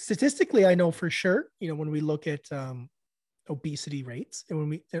 absolutely. Statistically, I know for sure, when we look at obesity rates,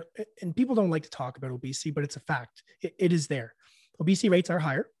 and people don't like to talk about obesity, but it's a fact. It is there. Obesity rates are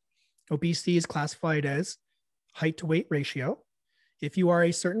higher. Obesity is classified as height to weight ratio. If you are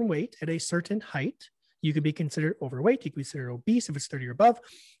a certain weight at a certain height, you could be considered overweight. You could be considered obese if it's 30 or above.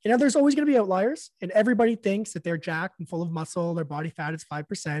 There's always going to be outliers, and everybody thinks that they're jacked and full of muscle, their body fat is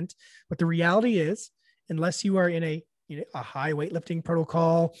 5%. But the reality is, unless you are in a high weightlifting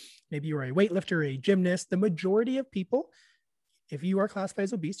protocol, maybe you're a weightlifter, a gymnast, the majority of people, if you are classified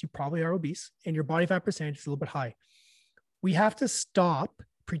as obese, you probably are obese, and your body fat percentage is a little bit high. We have to stop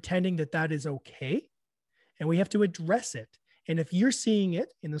pretending that that is okay, and we have to address it. And if you're seeing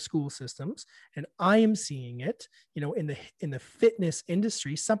it in the school systems, and I am seeing it, in the fitness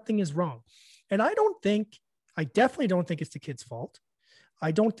industry, something is wrong. And I definitely don't think it's the kid's fault.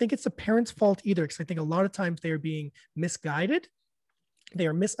 I don't think it's the parents' fault either, because I think a lot of times they are being misguided. They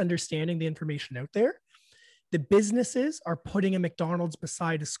are misunderstanding the information out there. The businesses are putting a McDonald's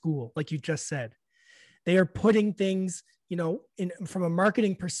beside a school, like you just said. They are putting things, from a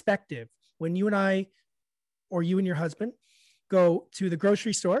marketing perspective. When you and I, or you and your husband, go to the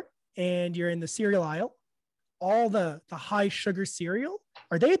grocery store and you're in the cereal aisle, all the high sugar cereal,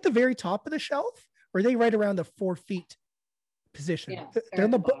 are they at the very top of the shelf, or are they right around the 4 feet position? Yeah,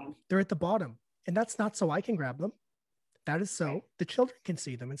 they're at the bottom, and that's not so I can grab them. That is so the children can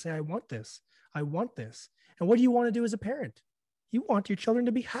see them and say, I want this. I want this. And what do you want to do as a parent? You want your children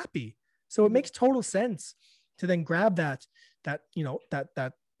to be happy. So it makes total sense to then grab that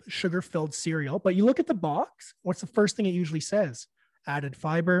sugar-filled cereal. But you look at the box, what's the first thing it usually says? Added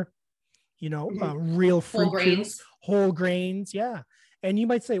fiber, real fruit juice, whole grains. Yeah. And you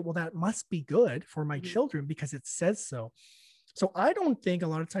might say, well, that must be good for my children because it says so. So I don't think a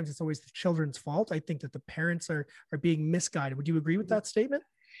lot of times it's always the children's fault. I think that the parents are being misguided. Would you agree with that statement?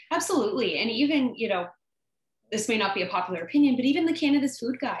 Absolutely. And even, this may not be a popular opinion, but even the Canada's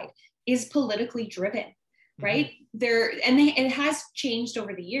Food Guide is politically driven. Right there, and it has changed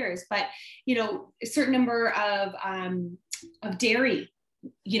over the years, but a certain number of dairy,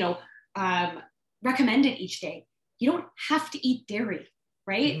 recommended each day. You don't have to eat dairy,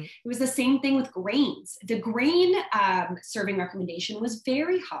 right? It was the same thing with grains. The grain serving recommendation was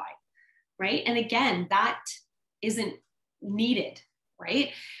very high, right? And again, that isn't needed,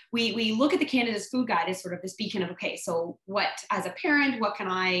 right? We look at the Canada's Food Guide as sort of this beacon of, okay, so what, as a parent, what can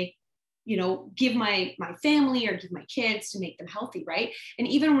I give my family or give my kids to make them healthy, right? And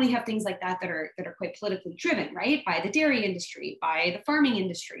even when we have things like that that are quite politically driven, right, by the dairy industry, by the farming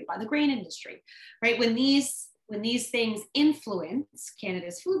industry, by the grain industry, right? When these things influence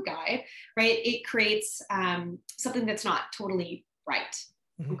Canada's food guide, right, it creates something that's not totally right.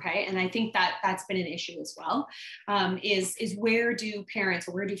 Mm-hmm. Okay, and I think that's been an issue as well. Is where do parents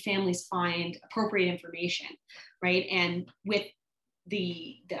or where do families find appropriate information, right? And with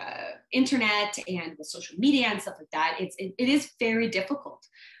the internet and the social media and stuff like that, it is very difficult,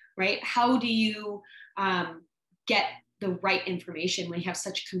 right? How do you get the right information when you have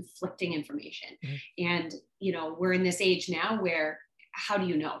such conflicting information? Mm-hmm. And we're in this age now where how do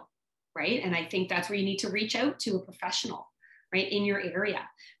you know, right? And I think that's where you need to reach out to a professional, right, in your area,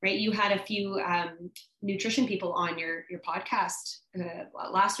 right? You had a few nutrition people on your podcast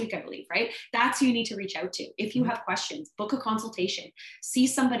last week, I believe, right? That's who you need to reach out to. If you have questions, book a consultation, see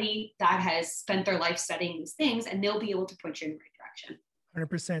somebody that has spent their life studying these things, and they'll be able to put you in the right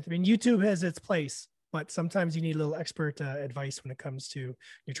direction. 100%. I mean, YouTube has its place, but sometimes you need a little expert advice when it comes to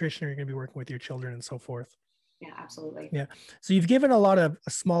nutrition, or you're going to be working with your children and so forth. Yeah, absolutely. Yeah. So you've given a lot of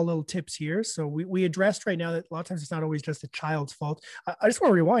small little tips here. So we addressed right now that a lot of times it's not always just a child's fault. I just want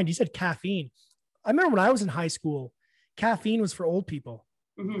to rewind. You said caffeine. I remember when I was in high school, caffeine was for old people,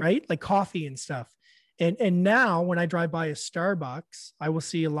 mm-hmm. right? Like coffee and stuff. And now when I drive by a Starbucks, I will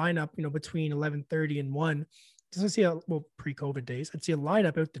see a lineup, between 11:30 and 1. Just to see pre-COVID days, I'd see a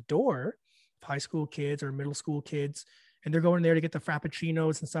lineup out the door of high school kids or middle school kids. And they're going there to get the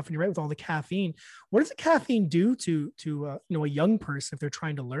frappuccinos and stuff. And you're right, with all the caffeine. What does the caffeine do to a young person if they're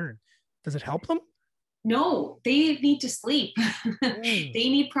trying to learn? Does it help them? No, they need to sleep. They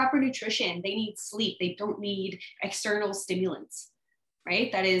need proper nutrition. They need sleep. They don't need external stimulants,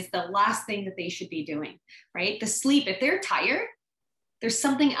 right? That is the last thing that they should be doing, right? The sleep, if they're tired, there's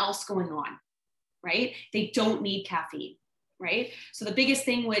something else going on, right? They don't need caffeine. Right. So the biggest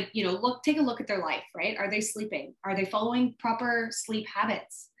thing would, take a look at their life, right? Are they sleeping? Are they following proper sleep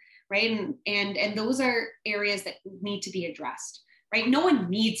habits? Right. And those are areas that need to be addressed, right? No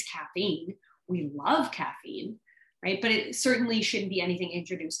one needs caffeine. We love caffeine, right? But it certainly shouldn't be anything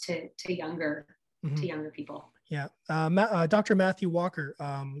introduced to younger people. Yeah. Dr. Matthew Walker,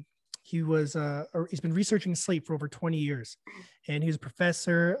 he's been researching sleep for over 20 years, and he's a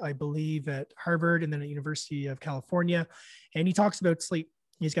professor, I believe, at Harvard and then at University of California. And he talks about sleep.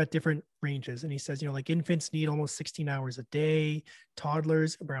 He's got different ranges. And he says, like infants need almost 16 hours a day,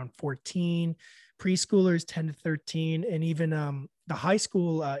 toddlers around 14, preschoolers 10 to 13, and even the high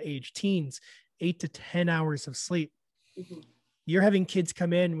school age teens, 8 to 10 hours of sleep. Mm-hmm. You're having kids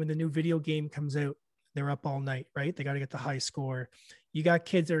come in when the new video game comes out. They're up all night, right? They got to get the high score. You got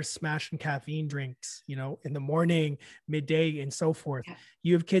kids that are smashing caffeine drinks, in the morning, midday, and so forth. Yeah.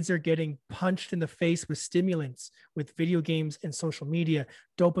 You have kids that are getting punched in the face with stimulants, with video games and social media,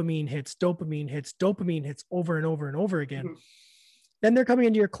 dopamine hits over and over and over again. Mm-hmm. Then they're coming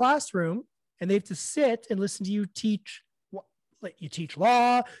into your classroom and they have to sit and listen to you teach. Like you teach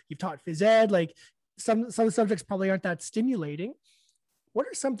law, you've taught phys ed, like some subjects probably aren't that stimulating. What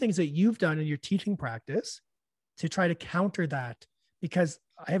are some things that you've done in your teaching practice to try to counter that? Because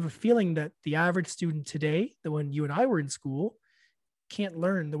I have a feeling that the average student today, that when you and I were in school, can't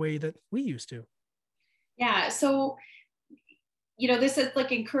learn the way that we used to. Yeah. So, this is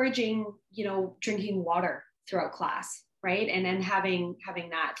like encouraging, drinking water throughout class, right? And then having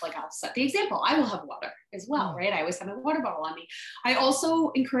that, like I'll set the example, I will have water as well, right? I always have a water bottle on me. I also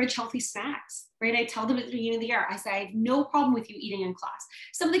encourage healthy snacks, right? I tell them at the beginning of the year, I say, I have no problem with you eating in class.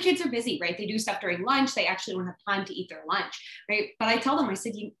 Some of the kids are busy, right? They do stuff during lunch. They actually don't have time to eat their lunch, right? But I tell them, I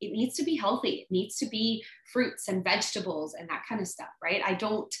said, it needs to be healthy. It needs to be fruits and vegetables and that kind of stuff, right? I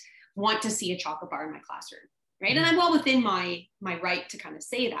don't want to see a chocolate bar in my classroom. Right. And I'm well within my right to kind of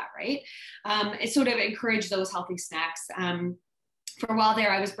say that, right? It sort of encouraged those healthy snacks. For a while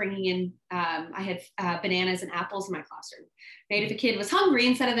there, I was bringing in, I had bananas and apples in my classroom, right? If a kid was hungry,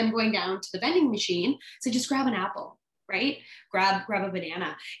 instead of them going down to the vending machine, so just grab an apple, right? Grab a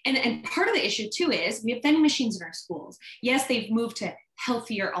banana. And part of the issue too is we have vending machines in our schools. Yes, they've moved to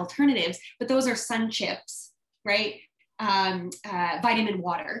healthier alternatives, but those are sun chips, right? Vitamin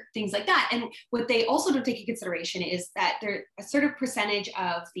water, things like that. And what they also don't take into consideration is that there a certain percentage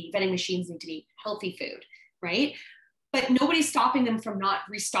of the vending machines need to be healthy food, right? But nobody's stopping them from not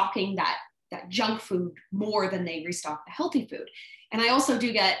restocking that junk food more than they restock the healthy food. And I also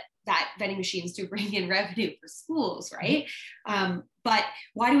do get that vending machines do bring in revenue for schools, right? But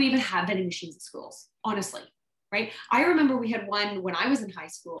why do we even have vending machines in schools, honestly, right? I remember we had one when I was in high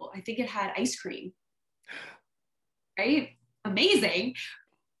school. I think it had ice cream. Right? Amazing.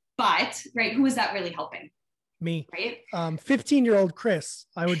 But, right, who is that really helping? Me, right? 15-year-old Chris,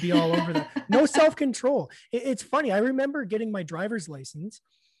 I would be all over that. No self-control. It's funny. I remember getting my driver's license,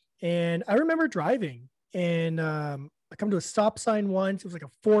 and I remember driving, and I come to a stop sign once. It was like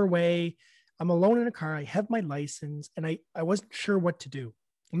a four-way. I'm alone in a car. I have my license, and I wasn't sure what to do.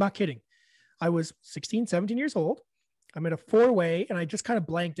 I'm not kidding. I was 16, 17 years old. I'm at a four-way, and I just kind of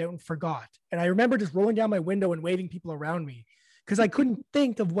blanked out and forgot. And I remember just rolling down my window and waving people around me because I couldn't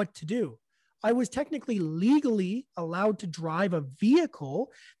think of what to do. I was technically legally allowed to drive a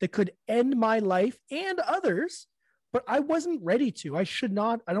vehicle that could end my life and others, but I wasn't ready to. I shouldn't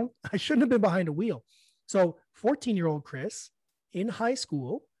have been behind a wheel. So 14-year-old Chris in high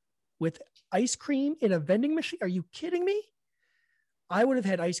school with ice cream in a vending machine. Are you kidding me? I would have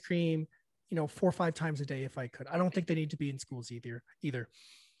had ice cream, 4 or 5 times a day if I could. I don't think they need to be in schools either.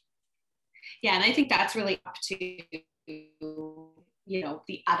 Yeah. And I think that's really up to,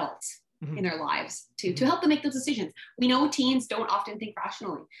 the adults in their lives to help them make those decisions. We know teens don't often think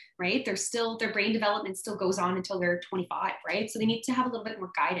rationally, right? Their brain development still goes on until they're 25, right? So they need to have a little bit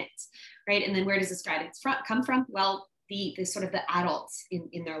more guidance, right? And then where does this guidance come from? Well, the sort of the adults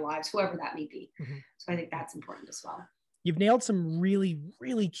in their lives, whoever that may be. So I think that's important as well. You've nailed some really,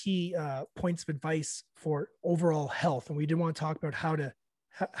 really key points of advice for overall health. And we did want to talk about how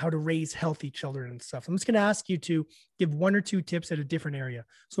to raise healthy children and stuff. I'm just going to ask you to give 1 or 2 tips at a different area.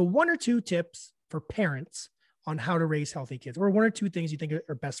 So 1 or 2 tips for parents on how to raise healthy kids, or 1 or 2 things you think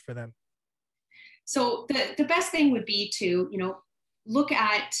are best for them. So the best thing would be to, look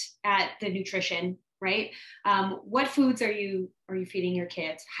at the nutrition, right? What foods are you feeding your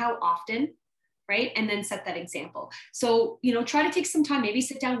kids? How often? Right? And then set that example. So, try to take some time, maybe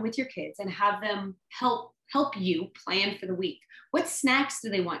sit down with your kids and have them help you plan for the week. What snacks do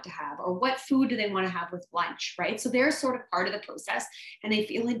they want to have, or what food do they want to have with lunch, right? So they're sort of part of the process and they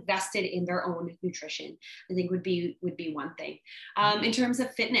feel invested in their own nutrition, I think would be one thing. In terms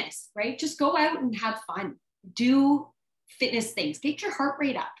of fitness, right? Just go out and have fun. Do fitness things. Get your heart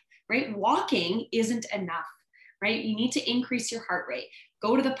rate up, right? Walking isn't enough, right? You need to increase your heart rate.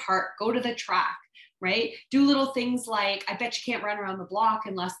 Go to the park, go to the track, right? Do little things like, I bet you can't run around the block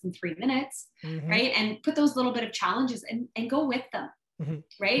in less than 3 minutes, right? And put those little bit of challenges and go with them,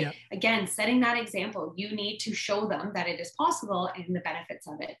 right? Yeah. Again, setting that example, you need to show them that it is possible and the benefits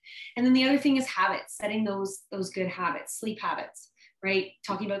of it. And then the other thing is habits, setting those good habits, sleep habits, right?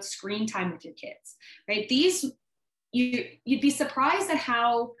 Talking about screen time with your kids, right? These, you'd be surprised at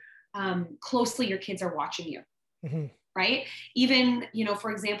how closely your kids are watching you. Right? Even,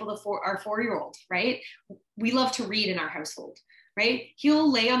 for example, our 4-year-old, right? We love to read in our household, right? He'll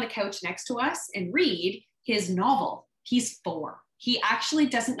lay on the couch next to us and read his novel. He's 4. He actually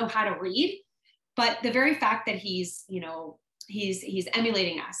doesn't know how to read, but the very fact that he's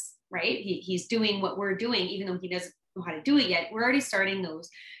emulating us, right? He's doing what we're doing, even though he doesn't know how to do it yet. We're already starting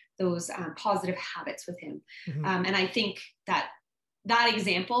those positive habits with him. And I think that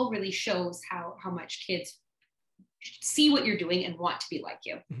example really shows how much kids see what you're doing and want to be like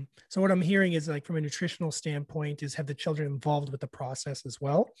you. So what I'm hearing is, like, from a nutritional standpoint, is have the children involved with the process as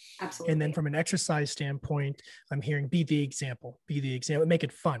well. Absolutely. And then from an exercise standpoint, I'm hearing be the example, make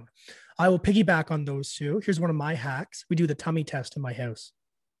it fun. I will piggyback on those 2. Here's one of my hacks. We do the tummy test in my house.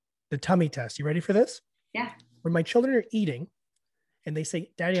 The tummy test. You ready for this? Yeah. When my children are eating and they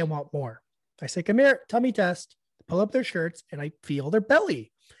say, Daddy, I want more, I say, come here, tummy test. Pull up their shirts and I feel their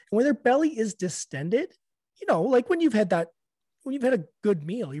belly. And when their belly is distended, like when you've had a good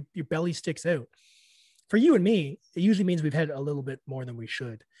meal, your belly sticks out. For you and me, it usually means we've had a little bit more than we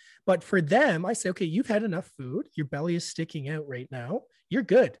should. But for them, I say, okay, you've had enough food. Your belly is sticking out right now. You're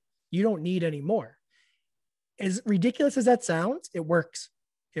good. You don't need any more. As ridiculous as that sounds, it works.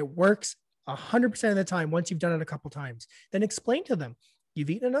 It works 100% of the time once you've done it a couple times. Then explain to them, you've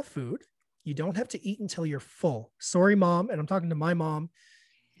eaten enough food. You don't have to eat until you're full. Sorry, Mom. And I'm talking to my mom.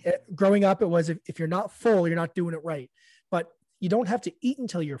 Growing up, it was, if you're not full, you're not doing it right. But you don't have to eat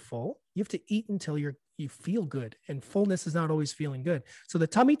until you're full. You have to eat until you feel good. And fullness is not always feeling good. So the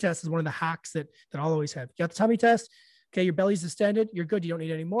tummy test is one of the hacks that I'll always have. You got the tummy test. Okay, your belly's distended. You're good. You don't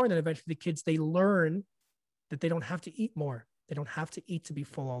need any more. And then eventually the kids, they learn that they don't have to eat more. They don't have to eat to be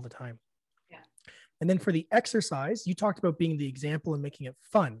full all the time. Yeah. And then for the exercise, you talked about being the example and making it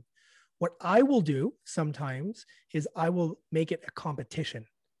fun. What I will do sometimes is I will make it a competition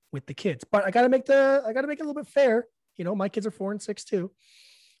with the kids, but I got to make it a little bit fair. My kids are 4 and 6 too.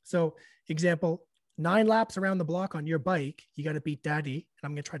 So example, 9 laps around the block on your bike, you got to beat Daddy. And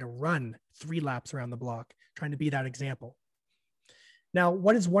I'm going to try to run 3 laps around the block, trying to be that example. Now,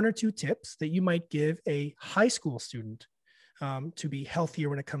 what is 1 or 2 tips that you might give a high school student to be healthier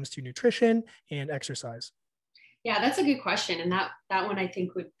when it comes to nutrition and exercise? Yeah, that's a good question. And that one I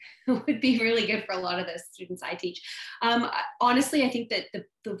think would be really good for a lot of the students I teach. Honestly, I think that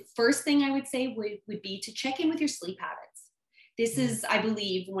the first thing I would say would be to check in with your sleep habits. This is, I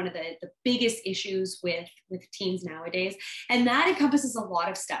believe, one of the biggest issues with teens nowadays. And that encompasses a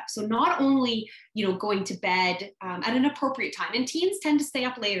lot of steps. So not only, going to bed at an appropriate time, and teens tend to stay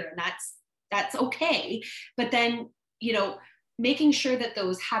up later, and that's okay. But then, making sure that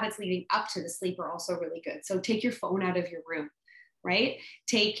those habits leading up to the sleep are also really good. So take your phone out of your room, right?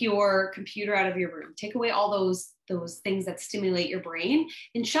 Take your computer out of your room. Take away all those things that stimulate your brain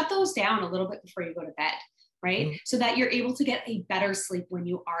and shut those down a little bit before you go to bed, right? Mm-hmm. So that you're able to get a better sleep when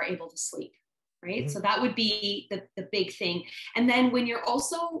you are able to sleep, right? Mm-hmm. So that would be the big thing. And then when you're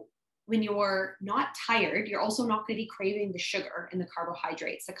not tired, you're also not going to be craving the sugar and the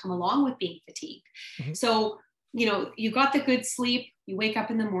carbohydrates that come along with being fatigued. Mm-hmm. So you got the good sleep, you wake up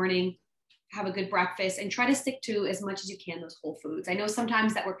in the morning, have a good breakfast, and try to stick to as much as you can those whole foods. I know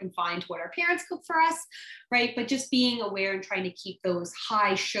sometimes that we're confined to what our parents cook for us, right? But just being aware and trying to keep those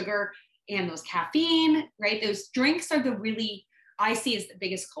high sugar and those caffeine, right? Those drinks are I see as the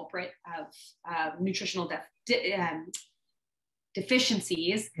biggest culprit of nutritional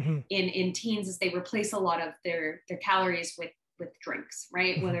deficiencies mm-hmm. in teens, as they replace a lot of their calories with drinks,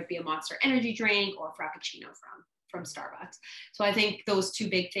 right? Mm-hmm. Whether it be a Monster Energy drink or Frappuccino from Starbucks. So I think those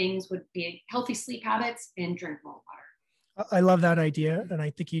two big things would be healthy sleep habits and drink more water. I love that idea. And I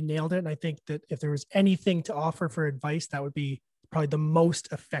think you nailed it. And I think that if there was anything to offer for advice, that would be probably the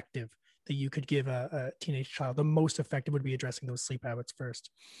most effective that you could give a teenage child. The most effective would be addressing those sleep habits first.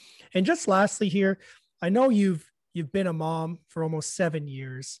 And just lastly here, I know you've been a mom for almost 7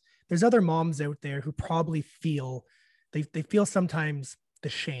 years. There's other moms out there who probably feel they feel sometimes the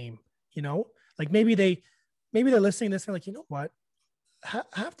shame, like maybe they're listening to this and like, you know what,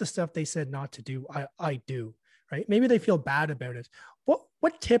 half the stuff they said not to do, I do, right? Maybe they feel bad about it.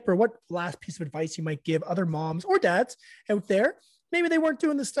 What tip or what last piece of advice you might give other moms or dads out there? Maybe they weren't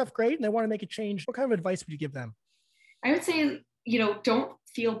doing this stuff great and they want to make a change. What kind of advice would you give them? I would say, don't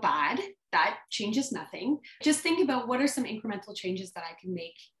feel bad. That changes nothing. Just think about what are some incremental changes that I can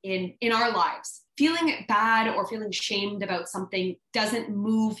make in our lives. Feeling bad or feeling shamed about something doesn't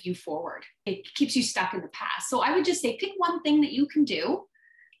move you forward. It keeps you stuck in the past. So I would just say, pick one thing that you can do.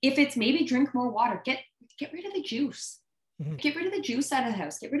 If it's maybe drink more water, get rid of the juice. Mm-hmm. Get rid of the juice out of the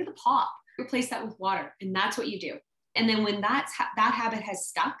house. Get rid of the pop. Replace that with water. And that's what you do. And then when that habit has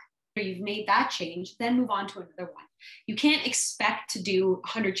stuck, or you've made that change, then move on to another one. You can't expect to do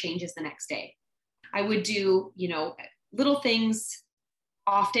 100 changes the next day. I would do, little things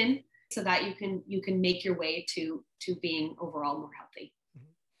often so that you can make your way to being overall more healthy.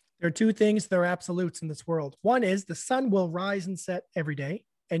 There are two things that are absolutes in this world. One is the sun will rise and set every day.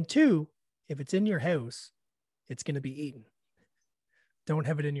 And two, if it's in your house, it's going to be eaten. Don't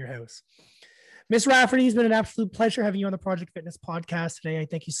have it in your house. Ms. Rafferty, it's been an absolute pleasure having you on the Project Fitness podcast today. I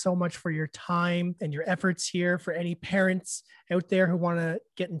thank you so much for your time and your efforts here. For any parents out there who want to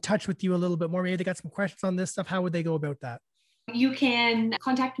get in touch with you a little bit more, maybe they got some questions on this stuff, how would they go about that? You can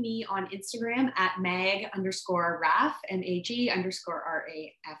contact me on Instagram at mag_Raff,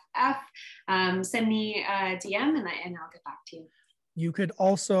 MAG_RAFF. Send me a DM and I'll get back to you. You could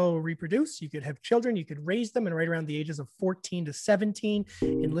also reproduce. You could have children. You could raise them, and right around the ages of 14 to 17,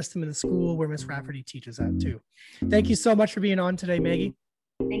 enlist them in the school where Ms. Rafferty teaches at too. Thank you so much for being on today, Maggie.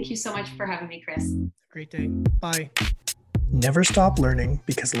 Thank you so much for having me, Chris. Great day. Bye. Never stop learning,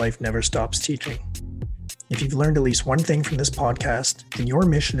 because life never stops teaching. If you've learned at least one thing from this podcast and your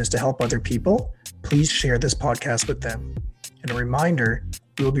mission is to help other people, please share this podcast with them. And a reminder,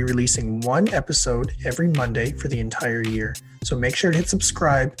 we will be releasing one episode every Monday for the entire year. So make sure to hit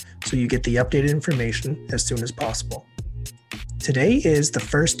subscribe so you get the updated information as soon as possible. Today is the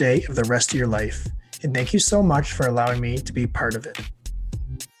first day of the rest of your life, and thank you so much for allowing me to be part of it.